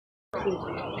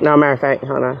No, matter of fact,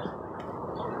 hold on.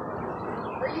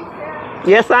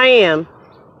 Yes, I am.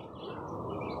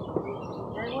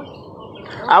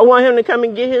 I want him to come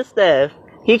and get his stuff.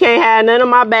 He can't have none of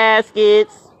my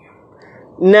baskets,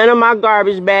 none of my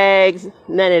garbage bags,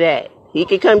 none of that. He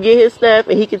can come get his stuff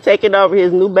and he can take it over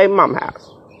his new baby mama house.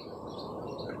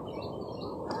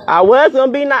 I was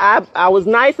gonna be nice. I was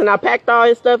nice and I packed all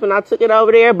his stuff and I took it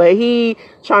over there, but he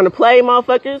trying to play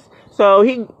motherfuckers. So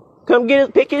he come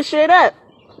pick his shit up.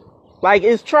 Like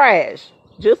it's trash.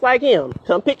 Just like him.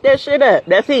 Come pick that shit up.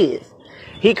 That's his.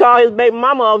 He called his baby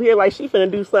mama over here like she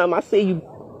finna do something. I see you.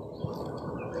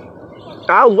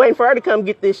 I was waiting for her to come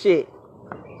get this shit.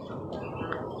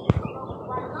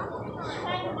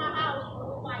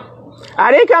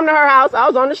 I didn't come to her house. I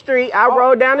was on the street. I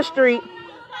rode down the street.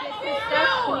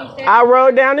 I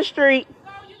rode down the street.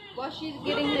 While she's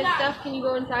getting his stuff, can you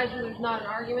go inside so there's not an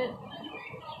argument?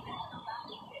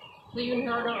 So you and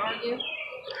her don't argue?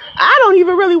 I don't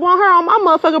even really want her on my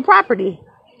motherfucking property.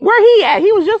 Where he at?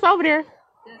 He was just over there. Does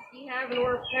he have an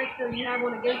order of protection or you have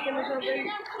one against him or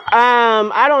something?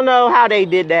 I don't know how they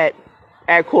did that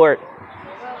at court.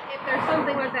 Well, if there's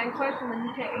something like that in question, then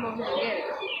you can't come over here and get it.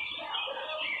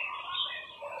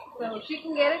 So she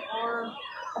can get it, or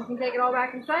you can take it all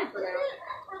back inside for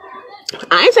now.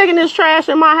 I ain't taking this trash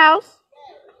in my house.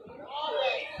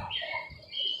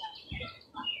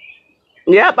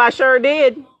 Yep, I sure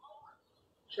did.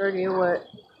 Sure did what?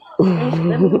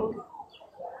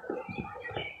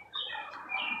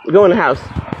 Go in the house.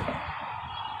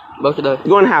 Both of those.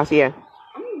 Go in the house, yeah.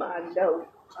 I'm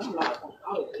not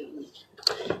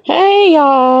Hey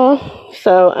y'all.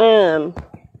 So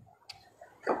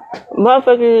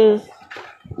motherfuckers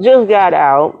just got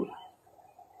out.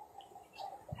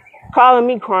 Calling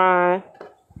me crying.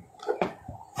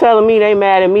 Telling me they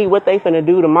mad at me what they finna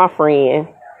do to my friends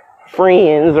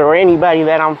or anybody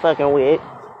that I'm fucking with.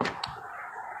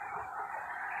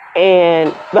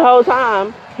 And the whole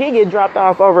time he get dropped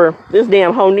off over this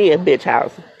damn Honia bitch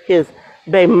house. His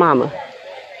baby mama.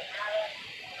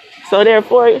 So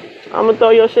therefore, I'm gonna throw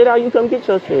your shit out, you come get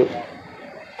your shit.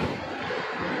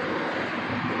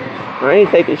 I ain't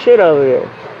taking shit over there.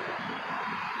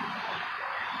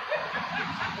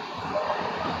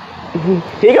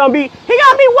 He gonna be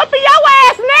whooping your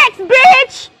ass next,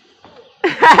 bitch! He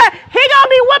gonna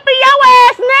be whooping your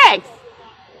ass next!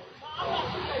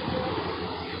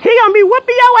 He gonna be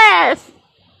whooping your ass!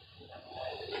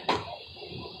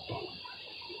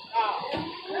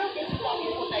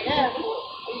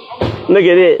 Look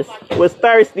at this. Was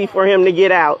thirsty for him to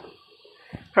get out.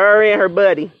 Her and her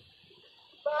buddy.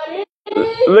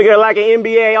 Looking like an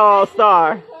NBA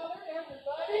All-Star.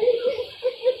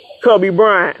 Kobe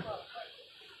Bryant.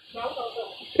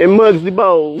 And Muggsy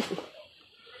Bogues.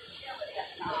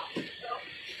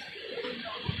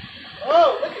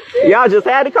 Y'all just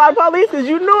had to call the police because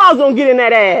you knew I was going to get in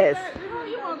that ass.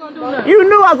 You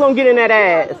knew I was going to get in that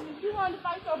ass.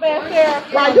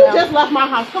 Now you just left my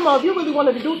house. Come on, if you really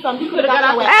wanted to do something, you could have got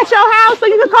out at your house so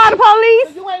you could call the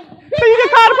police. So you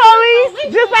could call the police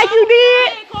just like you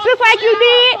did. Just like you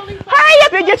did. Hurry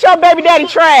up and get your baby daddy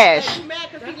trash.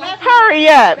 Hurry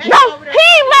up. No, he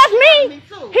ain't left me.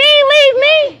 He ain't leave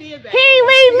me. He ain't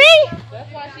leave me.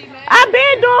 I've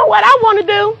been doing what I want to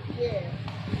do.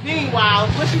 Meanwhile,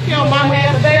 what you tell mama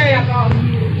yesterday?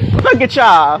 Look at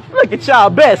y'all. Look at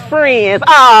y'all best friends.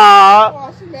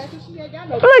 Aww.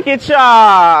 Look at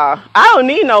y'all. I don't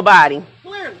need nobody.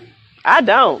 Clearly. I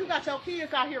don't. You got your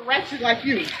kids out here ratchet like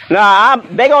you. Nah,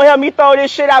 they gonna help me throw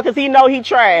this shit out because he know he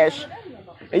trash.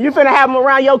 And you finna have him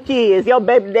around your kids, your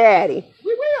baby daddy.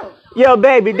 We will. Your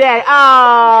baby daddy.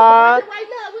 Aww.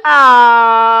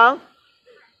 Aww.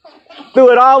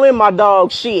 Threw it all in my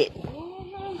dog shit.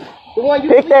 The one you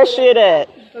pick that shit up.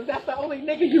 Cause that's the only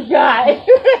nigga you got.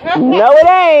 No, it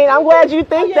ain't. I'm glad you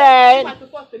think that. Like to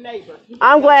fuck the neighbor.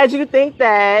 I'm glad you think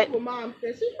that. Well, mom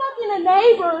said she's fucking the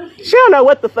neighbors. She don't know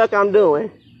what the fuck I'm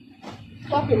doing.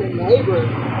 Fucking the neighbors.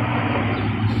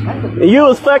 You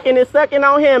was fucking and sucking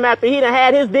on him after he done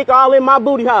had his dick all in my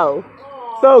booty hole.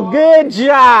 Aww. So good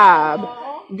job.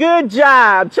 Aww. Good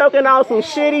job choking on some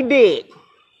shitty dick.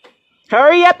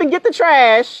 Hurry up and get the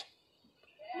trash.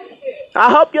 I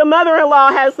hope your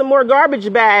mother-in-law has some more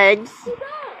garbage bags.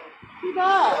 She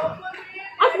does.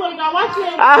 I swear to God, why she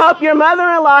ain't... I hope your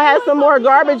mother-in-law has some more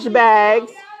garbage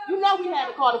bags. You know we had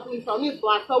to call the police on this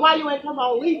block, so why you ain't come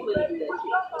on legally to do that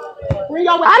shit?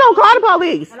 I don't call the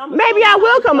police. Maybe I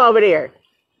will come over there.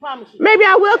 Maybe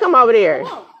I will come over there.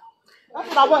 That's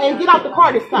what I want. And get out the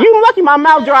car this time. You lucky my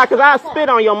mouth dry because I spit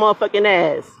on your motherfucking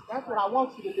ass. That's what I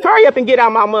want you to do. Hurry up and get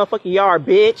out my motherfucking yard,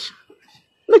 bitch.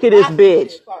 Look at this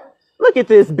bitch. Look at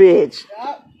this bitch.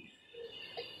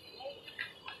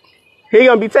 He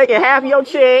gonna be taking half your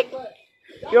check.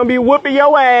 He gonna be whooping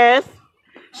your ass.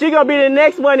 She gonna be the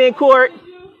next one in court.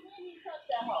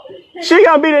 She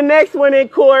gonna be the next one in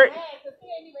court. He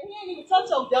ain't even touch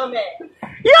your dumb ass.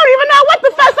 You don't even know what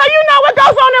the fuck. So you know what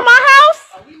goes on in my house?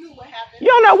 Oh, you knew what happened. You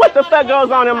don't know what the fuck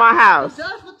goes on in my house. The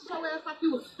judge looked at your ass like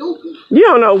you was stupid. You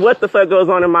don't know what the fuck goes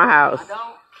on in my house. I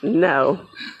don't. No.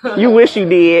 You wish you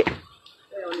did. They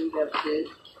don't need that shit.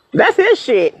 That's his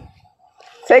shit.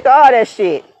 Take all that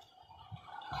shit.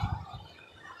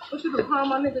 What you gonna call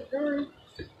my nigga jury?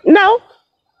 No.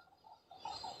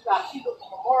 Got she look for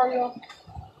Memorial.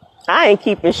 I ain't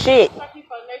keeping shit. I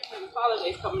keep our next week's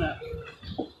holidays coming up.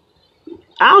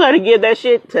 I don't gotta give that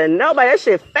shit to nobody. That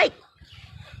shit fake.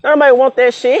 Nobody want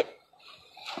that shit.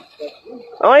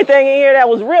 The only thing in here that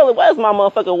was real was my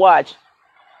motherfucking watch.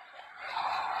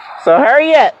 So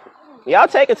hurry up. Y'all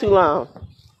taking too long.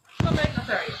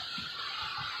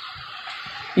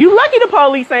 You lucky the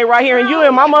police ain't right here and you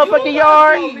in my motherfucking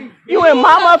yard. You in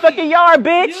my motherfucking yard,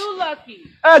 bitch. You lucky.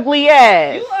 Ugly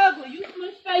ass. You ugly. You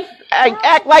switch faces.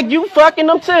 Act like you fucking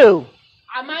them too.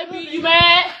 I might be. You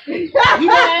mad? You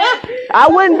mad? I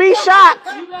wouldn't be shocked.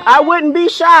 I wouldn't be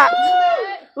shocked.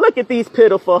 Look at these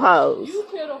pitiful hoes. You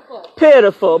pitiful.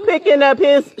 Pitiful. Picking up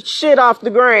his shit off the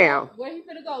ground. Where he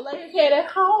finna go? Lay his head at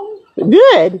home?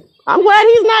 Good. I'm glad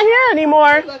he's not here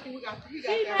anymore. Lucky we got you.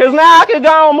 Because now I could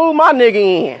go and move my nigga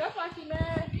in. That's why she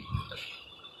mad.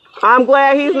 I'm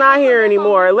glad he's not here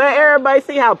anymore. Let everybody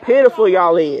see how pitiful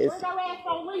y'all is. Where's our ass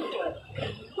on Leafwood?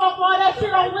 Talk all that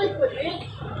shit on Leafwood, bitch.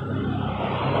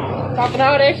 Talking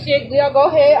all that shit, we'll go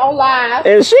ahead on live.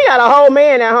 And she got a whole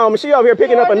man at home and she over here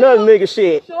picking up another nigga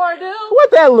shit. Sure do.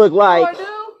 What that look like? Sure do.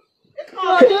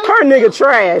 Sure do. Her nigga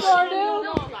trash. Sure do.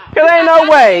 Cause ain't no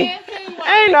way.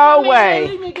 Ain't no way.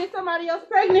 Leave me get somebody else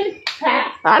pregnant.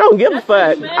 I don't give a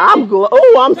fuck. I'm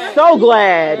so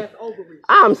glad.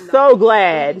 I'm so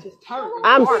glad.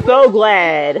 I'm so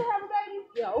glad.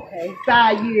 Yeah, okay.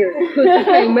 5 years.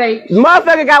 Can't make.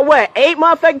 Motherfucker got what? 8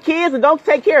 motherfucking kids and don't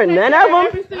take care of none of them?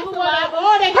 Every single one of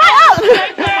them.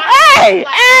 Hey!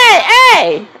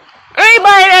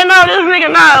 Anybody that know this nigga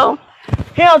know.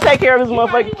 He don't take care of his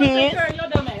motherfucking kids.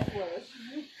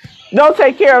 Don't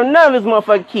take care of none of his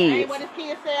motherfucking kids. Ain't what his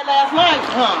kids said last night,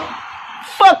 huh?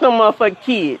 Fuck them motherfucking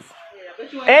kids. Yeah,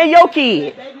 but you ain't And your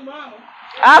kid. baby mama.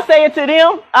 I say it to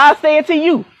them. I say it to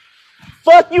you.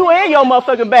 Fuck you and your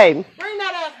motherfucking baby. Bring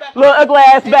that ass back. Little ugly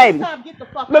ass baby. Time, get the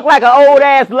fuck Look up. like an old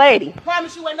ass lady.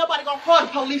 Promise you ain't nobody gonna call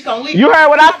the police on Lee. You heard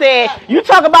what I said. You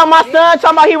talk about my son,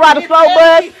 talking about he ride a slow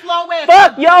bus.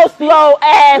 Fuck your slow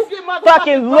ass,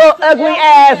 fucking little ugly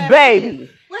ass baby.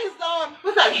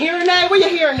 What's that hearing aid? Where your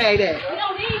hearing aid at?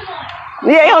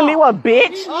 Yeah, he don't need one,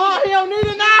 bitch. Oh, he don't need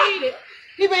it now?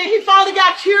 He finally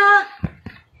got cured?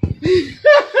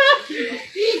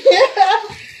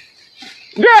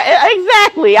 Girl,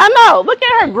 exactly. I know. Look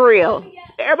at her grill.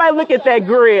 Everybody look at that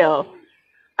grill.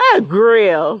 That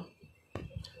grill.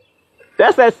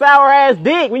 That's that sour ass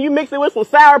dick. When you mix it with some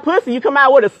sour pussy, you come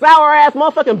out with a sour ass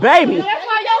motherfucking baby. That's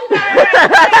why your sour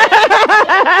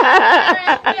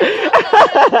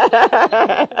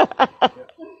ass.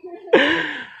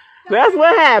 That's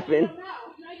what happened.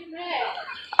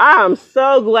 I'm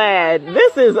so glad.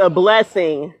 This is a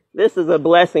blessing. This is a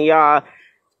blessing, y'all.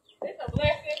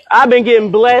 I've been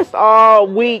getting blessed all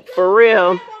week, for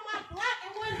real.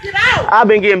 I've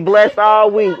been getting blessed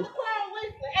all week.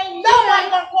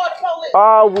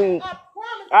 All week. I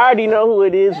already know who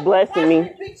it is blessing me.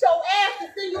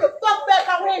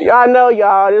 Y'all know,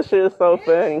 y'all. This shit is so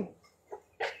funny.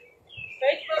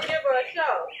 Facebook give her a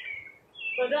show.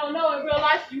 But don't know in real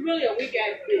life you really a weak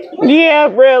ass bitch. Yeah,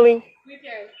 really. Weak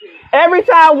ass bitch. Every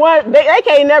time they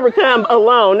can't never come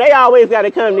alone. They always got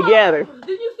to come together.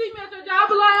 Did you see me at your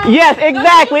job alone? Yes,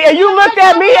 exactly. And you looked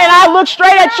at me and I looked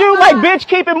straight at you like, bitch,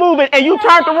 keep it moving. And you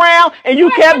turned around and you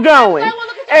kept going.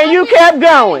 And you kept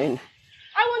going.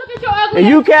 I want to look at your ugly And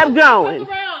you ass. kept going. Look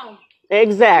around.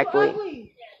 Exactly.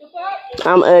 Ugly. The fuck?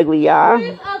 I'm ugly, y'all.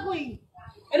 You is ugly.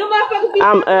 And them motherfuckers be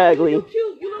I'm ugly. ugly. You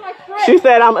cute. You look like Fred. She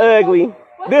said I'm ugly.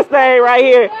 This thing right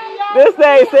here. This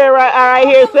thing said right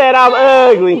here said I'm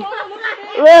ugly.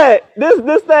 Look,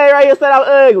 this thing right here said I'm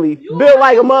ugly. Built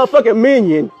like a motherfucking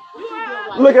minion.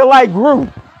 Looking like Groot.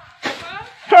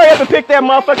 Hurry up and pick that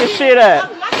motherfucking shit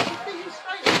up.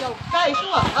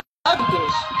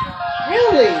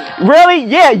 Really? Really?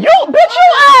 Yeah, you, bitch,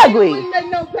 you ugly. Wouldn't make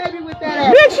no baby with that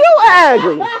ass. Bitch, you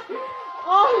ugly.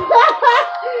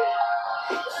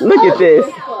 Look at this.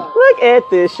 Look at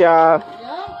this, y'all.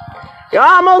 Y'all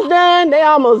almost done? They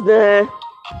almost done.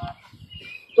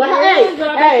 But hey.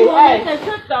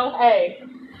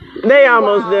 They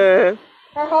almost done.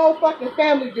 Her whole fucking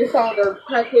family just on her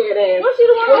crackhead ass. Was she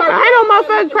the one? I ain't no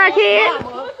motherfucking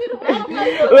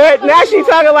crackhead. Look, now she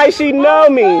talking like she know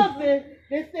me. Husband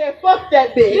that said fuck that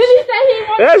bitch. Did he say he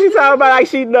wanted? Now she talking about like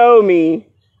she know me.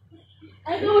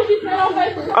 I do what she said on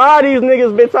Facebook. All these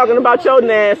niggas been talking about your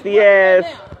nasty ass.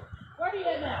 Where he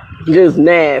at now? Just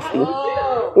nasty.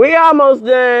 Oh. We almost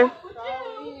done.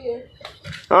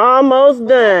 Almost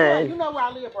done. You know where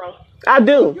I live, bro. I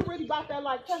do. You really bought that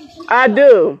like 10 I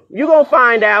do. You gonna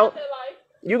find out.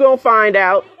 You gonna find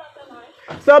out.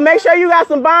 So make sure you got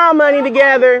some bond money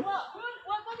together.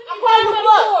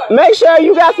 Make sure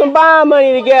you got some bond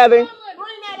money together.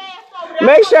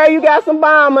 Make sure you got some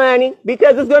bond money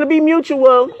because it's gonna be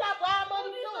mutual.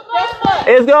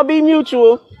 It's gonna be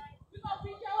mutual.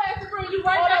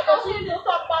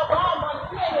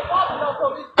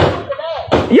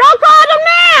 Y'all called him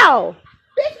now.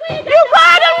 You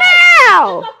called him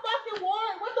now.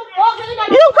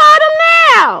 You called him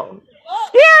now.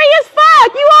 Scary as fuck.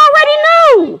 You already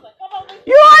knew.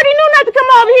 You already knew not to come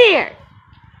over here.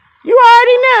 You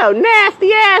already know. Nasty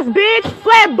ass bitch.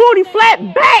 Flat booty,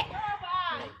 flat back.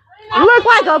 Look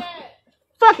like a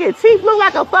fucking teeth. Look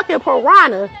like a fucking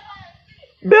piranha.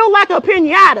 Built like a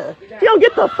pinata. You don't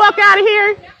get the fuck out of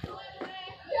here.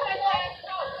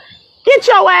 Get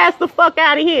your ass the fuck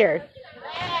out of here.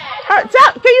 Can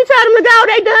you tell them to go?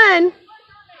 They done.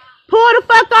 Pull the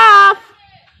fuck off.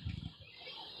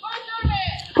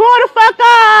 Pull the fuck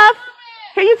off.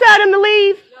 Can you tell them to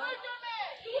leave?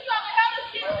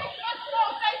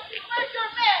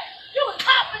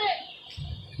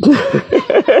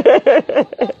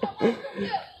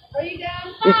 Are you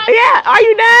done? Yeah, are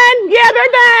you done? Yeah,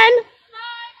 they're done.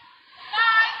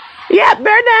 Yep,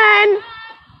 they're done.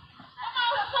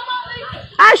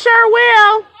 I sure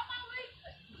will.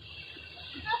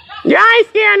 Y'all ain't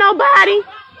scaring nobody.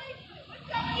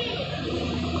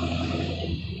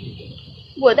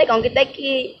 Well, they gonna get that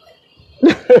kid.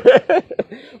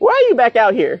 Why are you back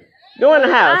out here? Go in the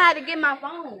I house. had to get my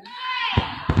phone.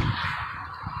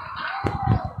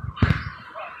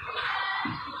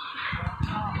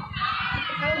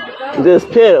 Just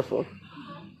pitiful.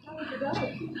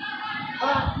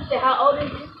 How old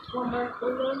is he? 1 month.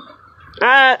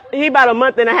 He about a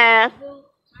month and a half.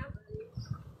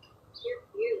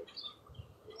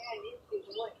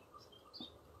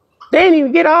 They didn't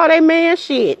even get all that man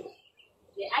shit.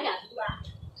 Yeah, I got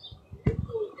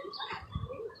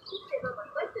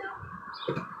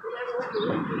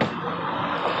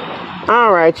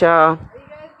All right, y'all.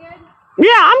 Yeah,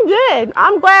 I'm good.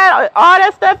 I'm glad all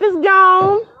that stuff is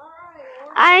gone.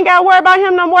 I ain't gotta worry about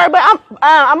him no more. But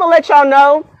I'm gonna let y'all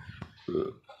know.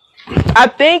 I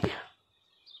think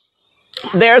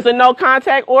there's a no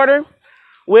contact order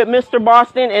with Mr.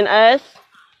 Boston and us.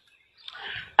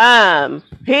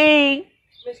 Mr.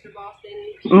 Boston.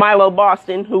 Milo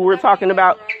Boston, who we're talking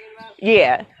about.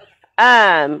 Yeah.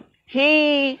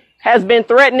 He has been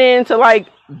threatening to like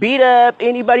beat up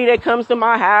anybody that comes to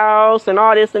my house and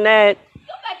all this and that.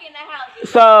 Go back in the house.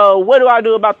 So what do I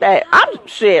do about that? I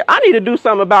need to do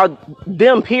something about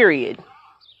them, period.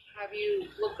 Have you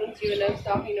looked into a no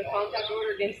stalking, no contact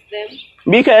order against them?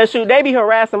 Because shoot, they be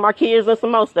harassing my kids and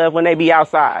some more stuff when they be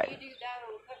outside. You do that,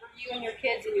 it'll cover you and your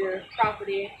kids and your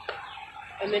property.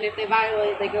 And then if they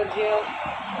violate, they go to jail.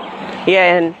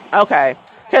 Yeah, and okay.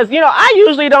 Because, I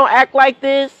usually don't act like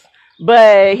this,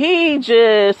 but he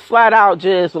just flat out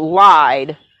just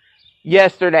lied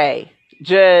yesterday.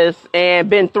 And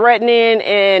been threatening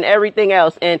and everything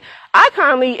else. And I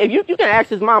kindly, if you can ask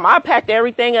his mom, I packed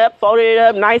everything up, folded it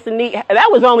up nice and neat. That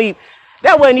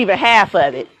wasn't even half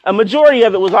of it. A majority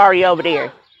of it was already over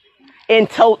there in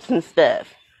totes and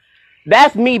stuff.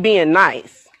 That's me being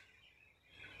nice.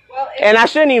 Well, And I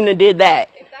shouldn't even have did that.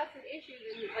 if that's an issue,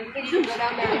 then I think you can go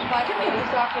down there and apply for a no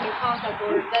stalking, no contact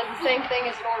order. That's the same thing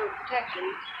as an order of protection,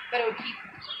 but it would keep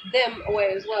them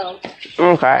away as well.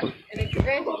 Okay. And if you're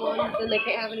granted one, then they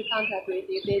can't have any contact with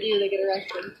you. If they do, they get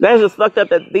arrested. That's just fucked up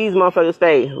that these motherfuckers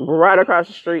stay right across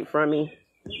the street from me.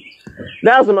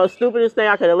 That was the most stupidest thing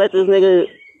I could have let this nigga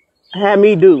have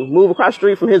me do. Move across the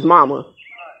street from his mama.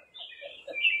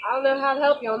 I don't know how to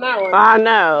help you on that one. I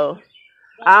know.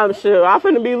 I'm sure. I'm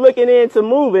finna be looking into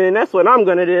moving, and that's what I'm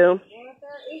gonna do. Well, if there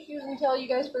are issues until you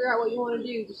guys figure out what you want to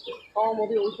do, just call and we'll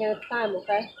do what we can at the time,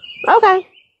 okay? Okay.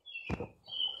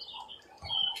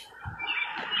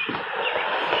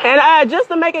 And just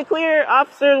to make it clear,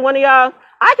 officers, one of y'all,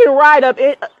 I can ride up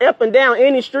and down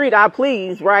any street I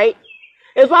please, right?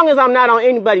 As long as I'm not on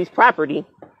anybody's property.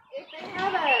 If they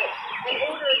have an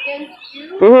order against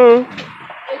you, Mm-hmm.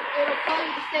 it'll tell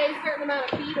you to stay a certain amount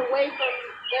of feet away from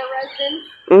their residence.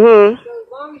 Mm-hmm. So as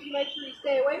long long as you make sure you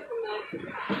stay away from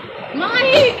that. Mom,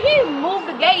 he moved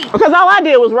the gate. Because all I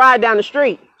did was ride down the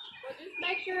street. But just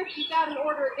make sure if you got an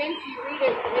order against you, read it.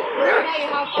 It'll tell you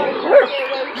how far you should stay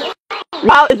away from it.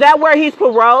 Well, is that where he's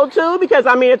paroled to? Because,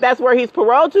 I mean, if that's where he's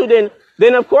paroled to,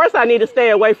 then of course I need to stay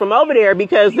away from over there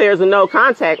because there's a no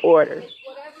contact order.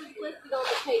 Whatever's listed on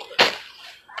the paper.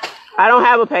 I don't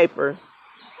have a paper.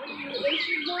 Were you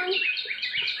issued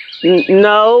one?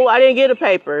 No, I didn't get a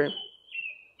paper.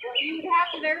 Well, you would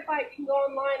have to verify it. You can go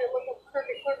online and look up the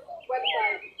Circuit Clerk's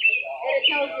website, and it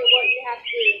tells you what you have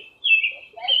to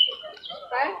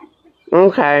do.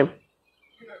 Okay? Okay.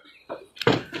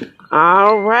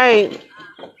 All right.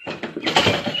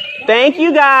 Thank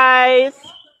you, guys.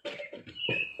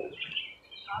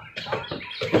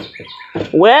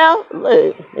 Well,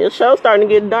 look, this show's starting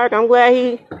to get dark. I'm glad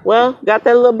he, got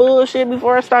that little bullshit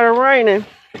before it started raining.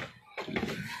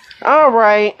 All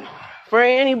right. For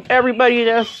everybody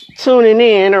that's tuning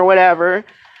in or whatever,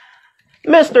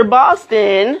 Mr.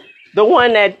 Boston, the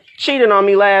one that cheated on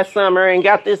me last summer and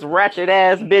got this ratchet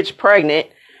ass bitch pregnant,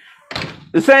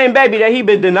 the same baby that he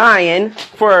been denying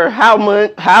for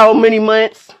how many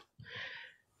months,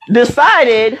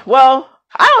 decided, I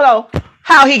don't know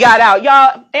how he got out.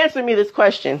 Y'all answer me this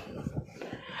question.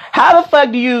 How the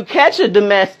fuck do you catch a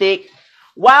domestic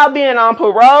while being on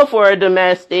parole for a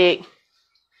domestic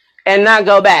and not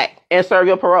go back and serve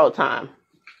your parole time?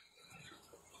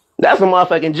 That's a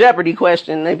motherfucking Jeopardy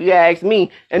question if you ask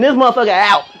me. And this motherfucker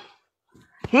out.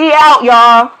 He out,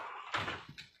 y'all.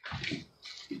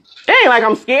 It ain't like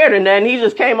I'm scared or nothing. He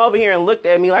just came over here and looked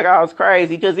at me like I was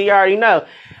crazy because he already know.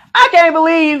 I can't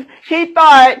believe he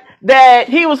thought that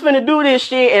he was finna do this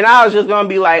shit and I was just gonna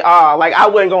be like, like I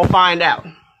wasn't gonna find out.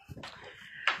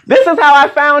 This is how I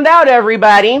found out,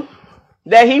 everybody,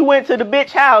 that he went to the bitch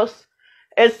house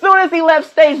as soon as he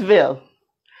left Statesville.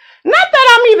 Not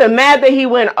that I'm even mad that he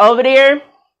went over there.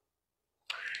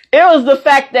 It was the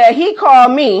fact that he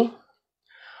called me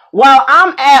while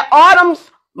I'm at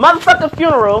Autumn's motherfucking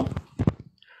funeral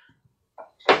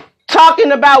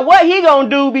talking about what he gonna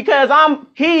do because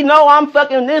he know I'm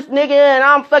fucking this nigga and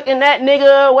I'm fucking that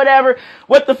nigga or whatever.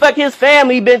 What the fuck his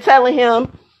family been telling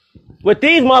him. But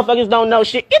these motherfuckers don't know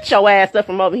shit. Get your ass up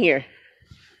from over here.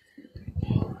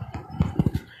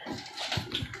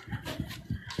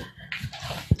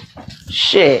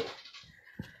 Shit.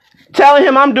 Telling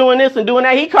him I'm doing this and doing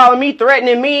that. He calling me,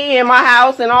 threatening me in my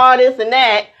house and all this and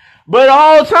that. But the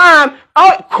whole time,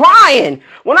 crying.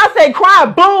 When I say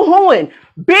crying, boo-hooing.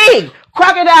 Big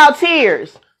crocodile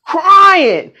tears.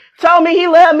 Crying. Told me he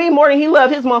loved me more than he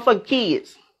loved his motherfucking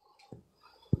kids.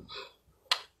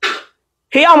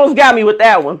 He almost got me with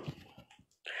that one.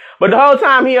 But the whole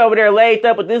time he over there laid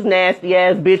up with this nasty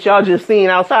ass bitch y'all just seen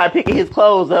outside picking his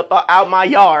clothes up out my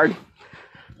yard.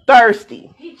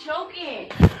 Thirsty. He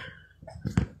choking.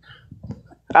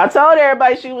 I told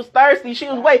everybody she was thirsty. She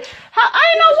was waiting. I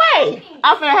ain't no way.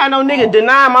 I finna have no nigga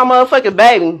deny my motherfucking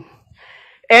baby.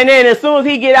 And then as soon as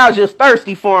he get out, just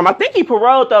thirsty for him. I think he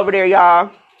paroled over there,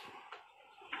 y'all.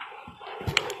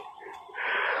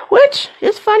 Which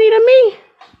is funny to me.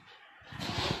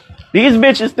 These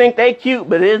bitches think they cute,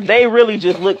 but they really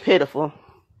just look pitiful.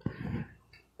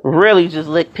 Really just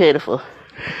look pitiful.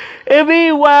 And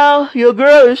meanwhile, your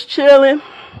girl is chilling.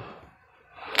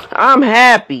 I'm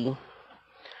happy.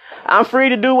 I'm free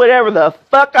to do whatever the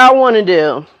fuck I want to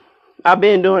do. I've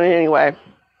been doing it anyway.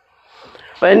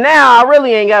 But now I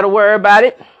really ain't got to worry about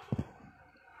it.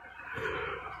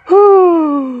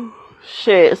 Whew.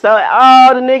 Shit. So let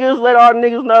all the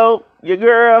niggas know, your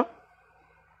girl,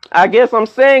 I guess I'm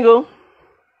single.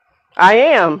 I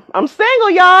am. I'm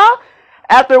single, y'all.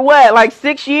 After what, like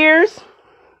 6 years?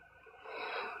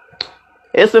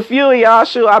 It's a few of y'all,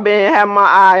 shoot, I've been having my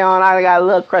eye on. I got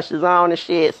little crushes on and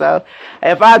shit. So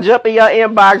if I jump in your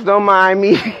inbox, don't mind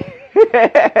me.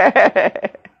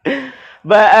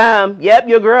 But, yep,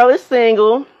 your girl is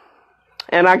single.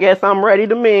 And I guess I'm ready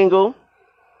to mingle.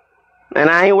 And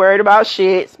I ain't worried about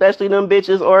shit, especially them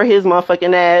bitches or his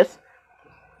motherfucking ass.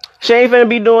 She ain't finna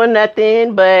be doing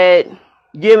nothing but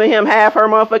giving him half her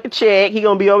motherfucking check. He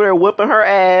gonna be over there whooping her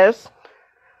ass.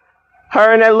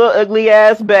 Her and that little ugly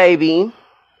ass baby.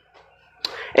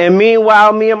 And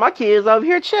meanwhile, me and my kids over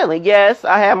here chilling. Yes,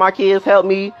 I had my kids help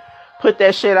me put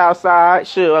that shit outside.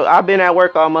 Sure, I've been at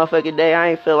work all motherfucking day.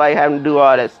 I ain't feel like having to do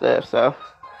all that stuff, so.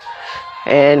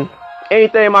 And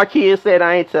anything my kids said,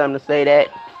 I ain't tell them to say that.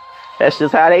 That's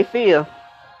just how they feel.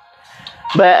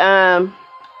 But,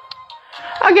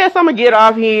 I guess I'm gonna get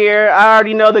off here. I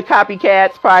already know the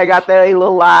copycats probably got that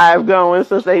little live going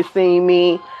since they seen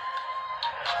me.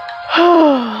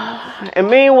 And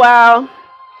meanwhile,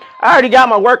 I already got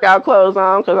my workout clothes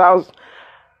on because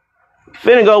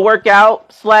Finna go work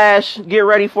out / get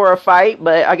ready for a fight,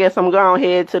 but I guess I'm gonna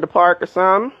head to the park or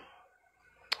something.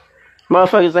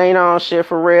 Motherfuckers ain't on shit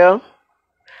for real.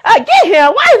 Get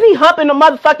him! Why is he humping the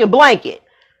motherfucking blanket?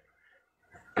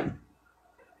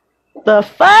 The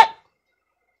fuck?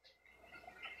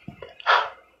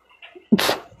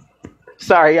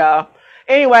 Sorry, y'all.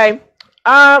 Anyway,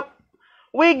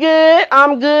 we good.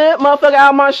 I'm good. Motherfucker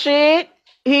out my shit.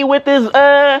 He with this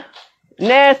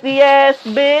nasty ass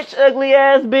bitch, ugly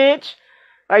ass bitch,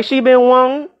 like she been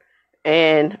wanting,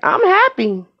 and I'm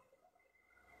happy.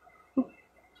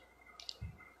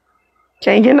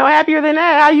 Can't get no happier than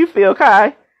that. How you feel,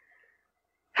 Kai?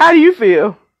 How do you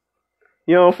feel?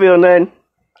 You don't feel nothing?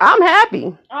 I'm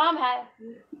happy. I'm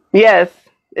happy. Yes,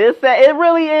 it's sad. It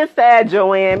really is sad,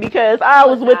 Joanne, because I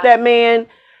was with that man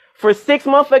for 6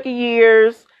 motherfucking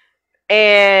years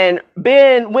and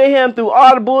been with him through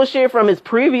all the bullshit from his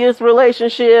previous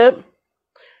relationship,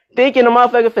 thinking the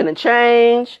motherfucker finna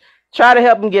change, try to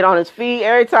help him get on his feet.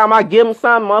 Every time I give him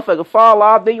something, motherfucker fall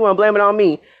off. Then you want to blame it on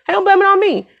me. Hey, don't blame it on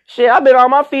me. Shit, I've been on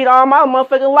my feet all my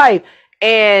motherfucking life.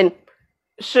 And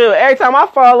shit, every time I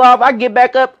fall off, I get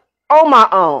back up on my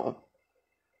own.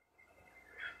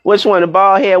 Which one? The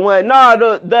bald head one? No,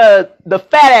 the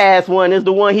fat ass one is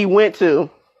the one he went to.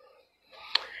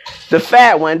 The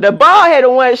fat one. The bald headed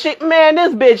one, shit, man,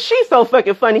 this bitch, she's so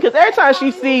fucking funny. Because every time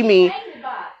she see me,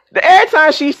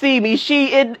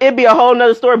 it be a whole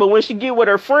nother story. But when she get with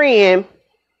her friend,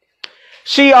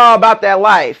 she all about that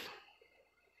life.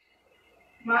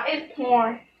 It's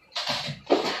porn.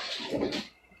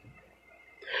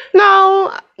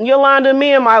 No, Yolanda,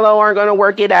 me and Milo aren't going to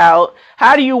work it out.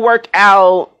 How do you work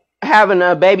out having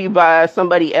a baby by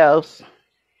somebody else?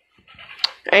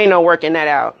 Ain't no working that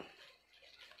out.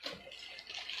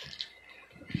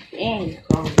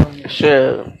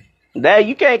 Sure. That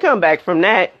you can't come back from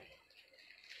that.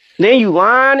 Then you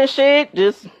lying and shit.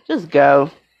 Just go.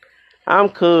 I'm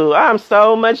cool. I'm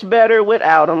so much better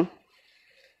without him.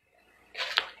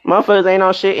 Motherfuckers ain't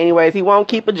on shit anyways. He won't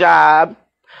keep a job.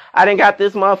 I done got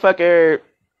this motherfucker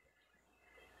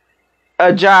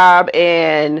a job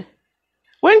and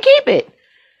wouldn't keep it.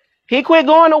 He quit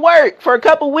going to work for a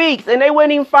couple weeks and they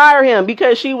wouldn't even fire him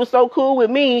because she was so cool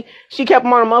with me. She kept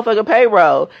him on a motherfucking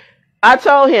payroll. I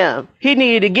told him he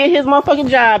needed to get his motherfucking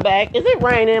job back. Is it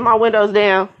raining? My window's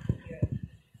down.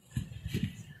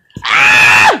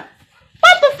 Ah!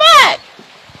 What the fuck?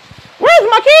 Where's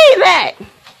my keys at?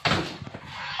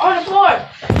 On the floor.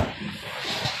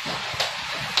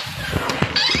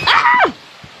 Ah!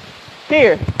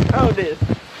 Here, hold this.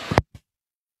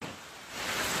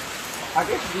 I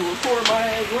guess you can record my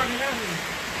ass running down here.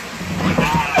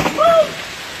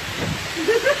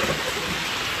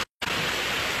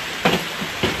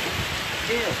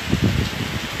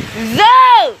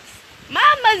 Zeus!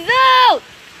 Mama Zeus!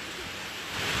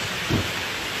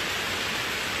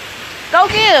 Go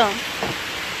get him.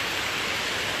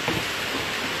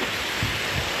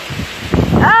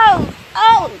 Oh!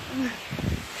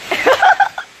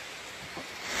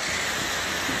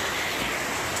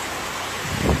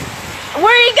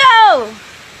 Where'd he go?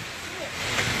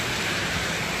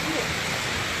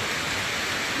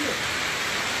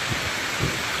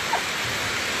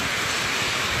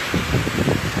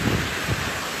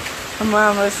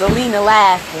 Mama Selena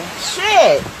laughing.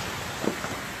 Shit!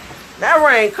 That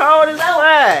rain cold as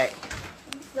fuck.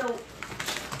 So,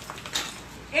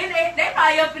 and they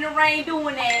probably up in the rain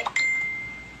doing that.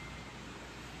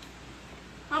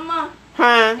 Mama,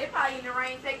 Huh? they probably in the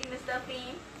rain taking the stuff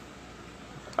in.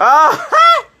 Oh,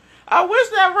 I wish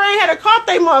that rain had caught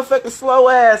they motherfucking slow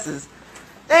asses.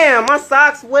 Damn, my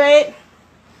socks wet.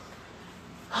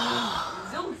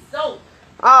 Zeus soap.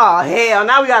 Oh, hell,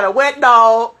 now we got a wet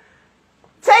dog.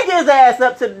 Take his ass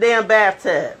up to the damn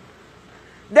bathtub.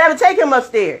 Devin, take him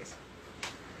upstairs.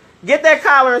 Get that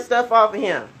collar and stuff off of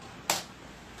him.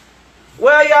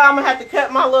 Well, y'all, I'm going to have to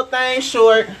cut my little thing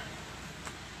short.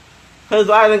 Because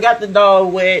I done got the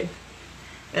dog wet.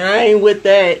 And I ain't with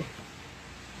that.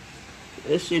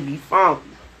 This should be funky.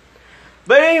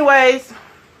 But anyways,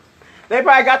 they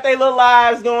probably got their little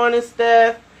lives going and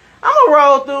stuff. I'm going to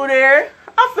roll through there.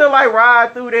 I feel like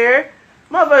ride through there.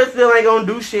 Motherfucker still ain't going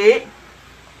to do shit.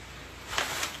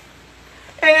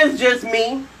 And it's just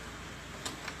me.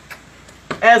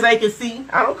 As they can see,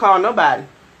 I don't call nobody.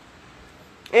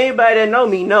 Anybody that know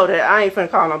me know that I ain't finna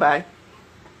call nobody.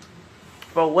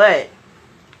 For what?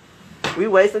 We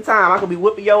wasting time. I could be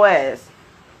whooping your ass.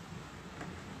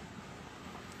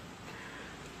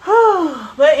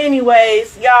 But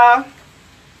anyways, y'all.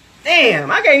 Damn,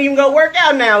 I can't even go work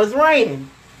out now. It's raining.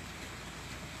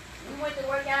 We went to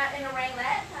work out in the rain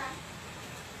last time.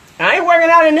 I ain't working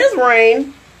out in this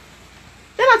rain.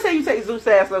 Did I tell you take Zeus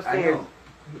ass upstairs?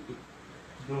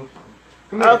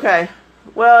 Okay.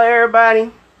 Well,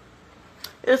 everybody,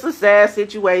 it's a sad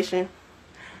situation.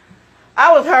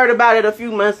 I was heard about it a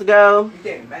few months ago. You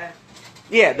taking a bath?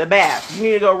 Yeah, the bath. You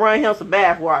need to go run him some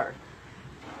bath water.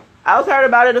 I was heard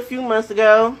about it a few months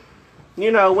ago.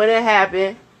 You know, when it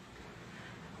happened.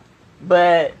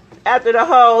 But after the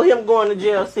whole him going to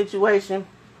jail situation,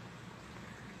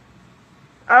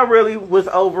 I really was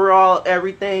overall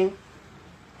everything.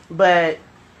 But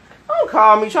don't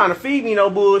call me trying to feed me no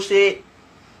bullshit.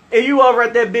 And you over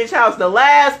at that bitch house, the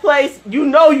last place you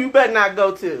know you better not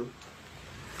go to.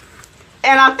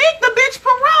 And I think the bitch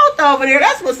paroled over there.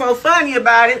 That's what's so funny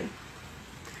about it.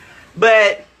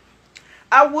 But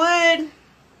I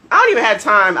don't even have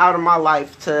time out of my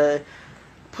life to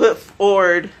put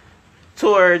forward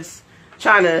towards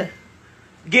trying to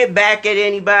get back at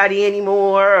anybody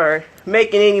anymore or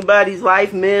making anybody's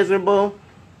life miserable.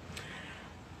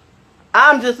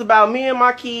 I'm just about me and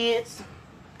my kids.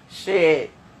 Shit.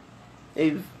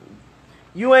 If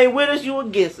you ain't with us, you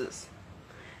against us.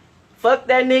 Fuck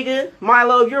that nigga.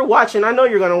 Milo, if you're watching, I know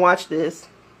you're gonna watch this.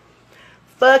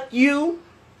 Fuck you.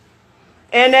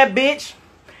 And that bitch.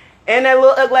 And that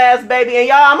little ugly ass baby. And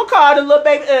y'all, I'm gonna call the little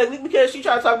baby ugly because she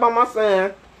tried to talk about my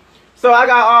son. So I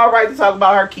got all right to talk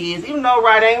about her kids. Even though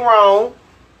right ain't wrong.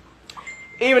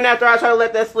 Even after I try to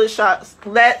let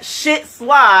that shit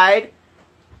slide.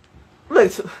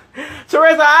 Look,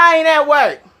 Teresa, I ain't at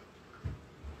work.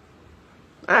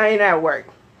 I ain't at work.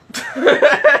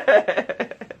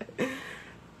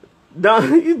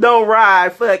 Don't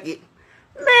ride, fuck it.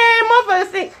 Man, motherfuckers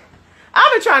think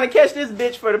I've been trying to catch this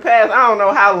bitch for the past I don't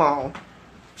know how long.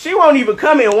 She won't even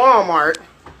come in Walmart.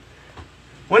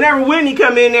 Whenever Whitney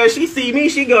come in there, she see me,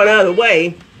 she go the other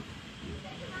way.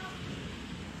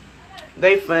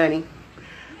 They funny.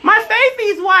 My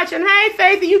Faithy's watching. Hey,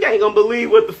 Faithy, you ain't gonna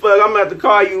believe what the fuck. I'm gonna have to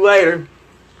call you later.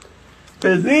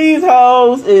 Cause these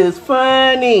hoes is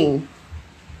funny.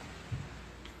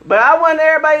 But I want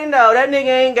everybody to know that nigga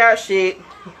ain't got shit.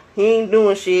 He ain't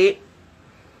doing shit.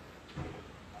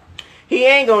 He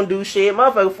ain't gonna do shit.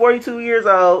 Motherfucker 42 years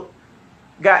old.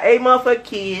 Got 8 motherfucking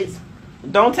kids.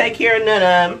 Don't take care of none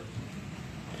of them.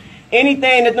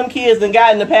 Anything that them kids done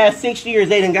got in the past 6 years,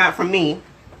 they done got from me.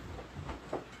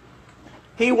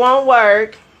 He won't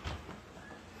work.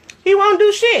 He won't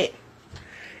do shit.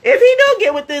 If he do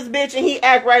get with this bitch and he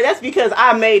act right, that's because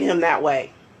I made him that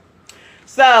way.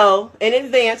 So, in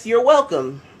advance, you're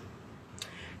welcome.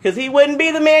 Because he wouldn't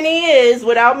be the man he is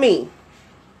without me.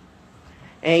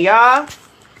 And y'all,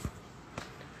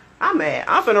 I'm mad.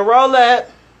 I'm finna roll up.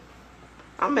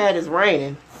 I'm mad it's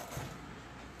raining.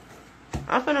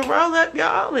 I'm finna roll up,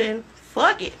 y'all, and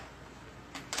fuck it.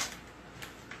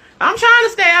 I'm trying to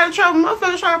stay out of trouble.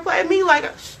 Motherfuckers trying to play me like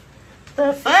a...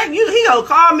 The fuck? He gonna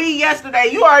call me yesterday.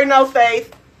 You already know,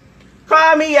 Faith.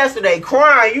 Called me yesterday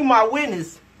crying. You my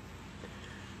witness.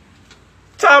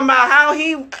 Talking about how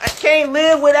he can't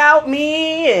live without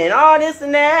me and all this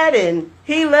and that. And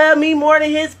he loved me more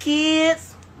than his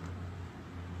kids.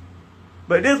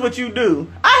 But this is what you do.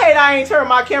 I ain't turned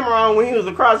my camera on when he was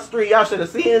across the street. Y'all should have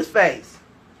seen his face.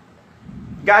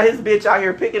 Got his bitch out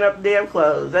here picking up the damn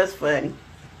clothes. That's funny.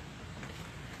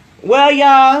 Well,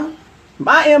 y'all,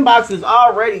 my inbox is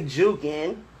already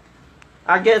juking.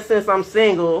 I guess since I'm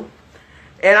single.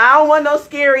 And I don't want no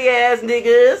scary ass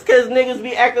niggas. Because niggas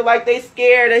be acting like they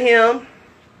scared of him.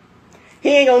 He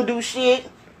ain't gonna do shit.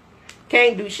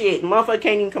 Can't do shit. Motherfucker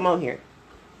can't even come on here.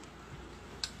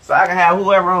 So I can have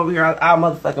whoever over here I'll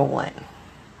motherfucking want.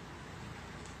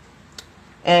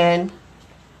 And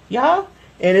y'all,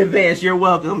 in advance, you're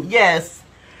welcome. Yes,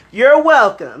 you're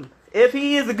welcome. If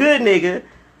he is a good nigga.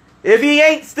 If he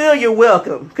ain't, still you're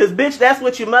welcome. Because, bitch, that's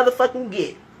what you motherfucking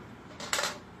get.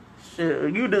 Sure,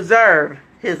 you deserve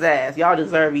his ass. Y'all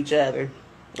deserve each other.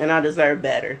 And I deserve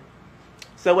better.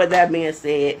 So, with that being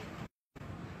said,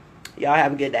 y'all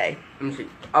have a good day. Let me see.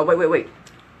 Oh, wait.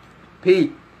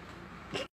 Pete.